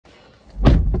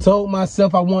told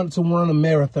myself I wanted to run a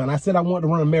marathon. I said I wanted to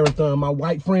run a marathon. My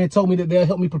white friend told me that they'll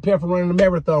help me prepare for running a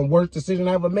marathon. Worst decision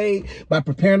I ever made by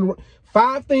preparing.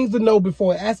 5 things to know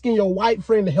before asking your white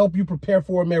friend to help you prepare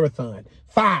for a marathon.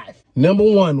 5. Number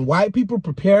 1, white people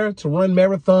prepare to run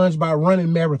marathons by running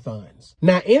marathons.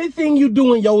 Now, anything you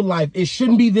do in your life, it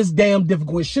shouldn't be this damn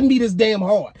difficult. It shouldn't be this damn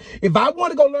hard. If I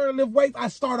want to go learn to lift weights, I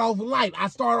start off light. I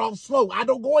start off slow. I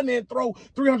don't go in there and throw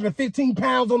 315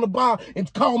 pounds on the bar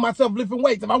and call myself lifting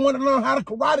weights. If I want to learn how to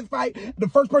karate fight, the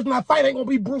first person I fight ain't going to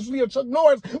be Bruce Lee or Chuck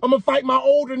Norris. I'm going to fight my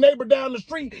older neighbor down the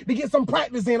street to get some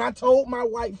practice in. I told my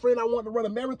white friend I wanted to run a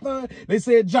marathon. They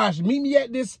said, Josh, meet me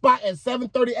at this spot at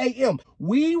 7:30 a.m.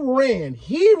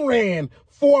 He ran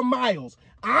 4 miles.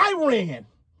 I ran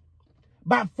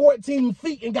about 14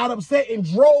 feet and got upset and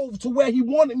drove to where he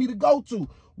wanted me to go to.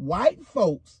 White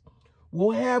folks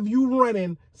will have you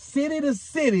running city to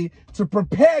city to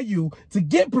prepare you to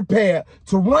get prepared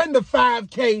to run the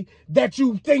 5K that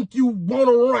you think you want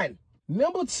to run.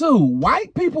 Number 2,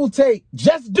 white people take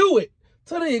just do it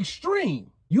to the extreme.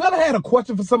 You ever had a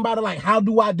question for somebody like, how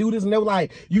do I do this? And they were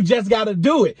like, you just got to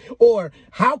do it. Or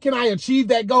how can I achieve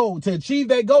that goal? To achieve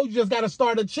that goal, you just got to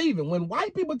start achieving. When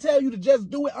white people tell you to just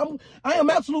do it, I am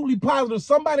absolutely positive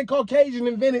somebody Caucasian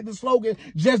invented the slogan,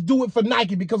 just do it for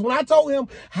Nike. Because when I told him,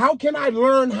 how can I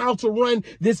learn how to run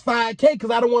this 5K?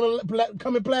 Because I don't want to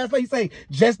come in last place. He say,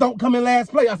 just don't come in last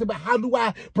place. I said, but how do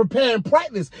I prepare and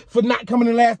practice for not coming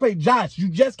in last place? Josh, you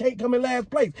just can't come in last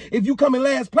place. If you come in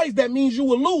last place, that means you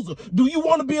a loser. Do you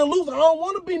want to be a loser? I don't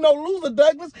want to be no loser,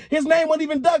 Douglas. His name wasn't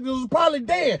even Douglas. It was probably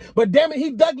Dan. But damn it, he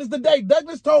Douglas today.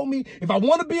 Douglas told me, if I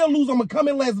want to be a loser, I'm going to come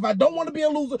in last. If I don't want to be a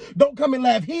loser, don't come in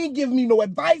last. He ain't give me no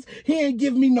advice. He ain't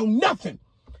give me no nothing.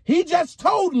 He just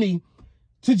told me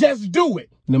to just do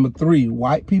it. Number 3,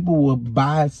 white people will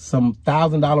buy some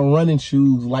 $1,000 running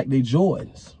shoes like they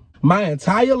Jordans. My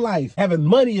entire life, having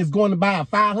money is going to buy a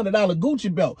 $500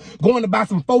 Gucci belt, going to buy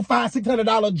some $400, $500,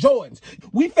 $600 Jordans.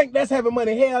 We think that's having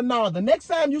money. Hell no. The next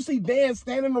time you see Dan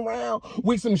standing around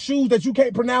with some shoes that you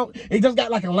can't pronounce, they just got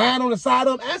like a line on the side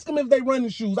of them, ask them if they running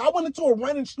shoes. I went into a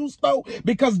running shoe store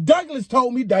because Douglas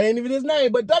told me, that ain't even his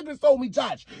name, but Douglas told me,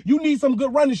 Josh, you need some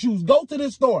good running shoes. Go to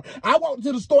this store. I walked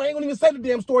into the store. I ain't gonna even say the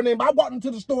damn store name, but I walked into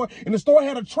the store and the store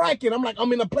had a track in. I'm like,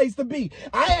 I'm in a place to be.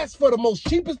 I asked for the most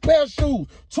cheapest pair of shoes,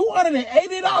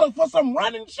 $280 for some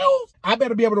running shoes. I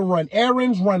better be able to run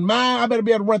errands, run mine. I better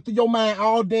be able to run through your mind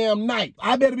all damn night.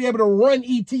 I better be able to run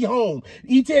E.T. home.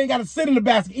 E.T. ain't got to sit in the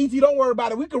basket. E.T. don't worry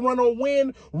about it. We can run on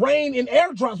wind, rain, and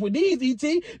airdrops with these,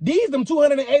 E.T. These them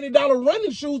 $280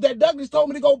 running shoes that Douglas told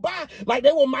me to go buy like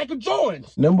they were Michael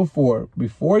Jordans. Number 4,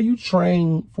 before you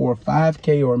train for a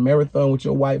 5K or a marathon with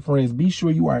your white friends, be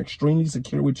sure you are extremely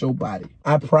secure with your body.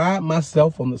 I pride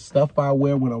myself on the stuff I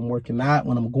wear when I'm working out,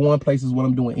 when I'm going places, when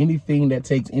I'm doing anything that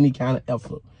takes any kind of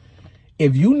effort.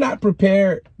 If you're not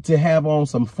prepared to have on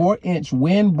some 4-inch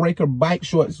windbreaker bike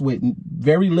shorts with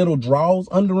very little draws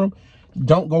under them,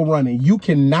 don't go running. You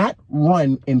cannot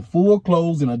run in full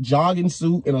clothes, in a jogging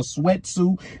suit, in a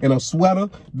sweatsuit, in a sweater.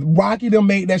 Rocky done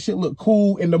made that shit look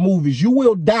cool in the movies. You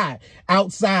will die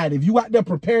outside. If you out there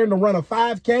preparing to run a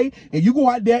 5K and you go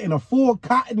out there in a full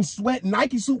cotton sweat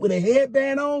Nike suit with a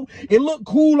headband on, it look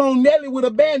cool on Nelly with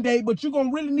a Band-Aid, but you're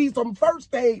going to really need some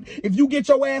first aid if you get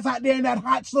your ass out there in that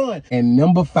hot sun. And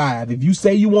number 5, if you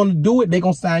say you want to do it, they're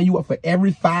going to sign you up for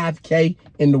every 5K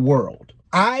in the world.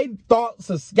 I thought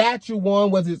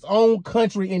Saskatchewan was its own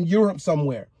country in Europe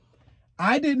somewhere.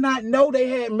 I did not know they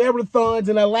had marathons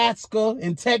in Alaska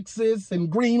and Texas and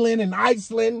Greenland and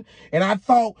Iceland. And I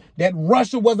thought that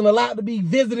Russia wasn't allowed to be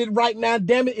visited right now.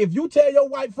 Damn it. If you tell your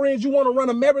white friends you want to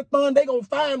run a marathon, they going to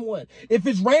find one. If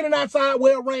it's raining outside,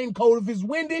 wear a raincoat. If it's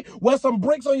windy, wear some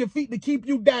bricks on your feet to keep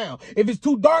you down. If it's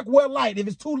too dark, wear light. If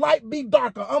it's too light, be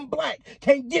darker. I'm black.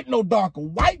 Can't get no darker.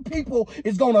 White people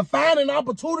is going to find an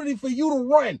opportunity for you to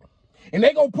run. And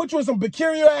they gonna put you in some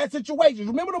peculiar ass situations.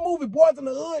 Remember the movie Boys in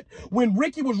the Hood? When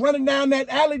Ricky was running down that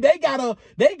alley, they got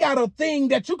a thing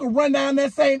that you can run down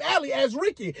that same alley as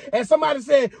Ricky. And somebody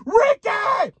said,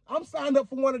 Ricky! I'm signed up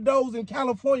for one of those in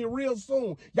California real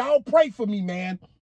soon. Y'all pray for me, man.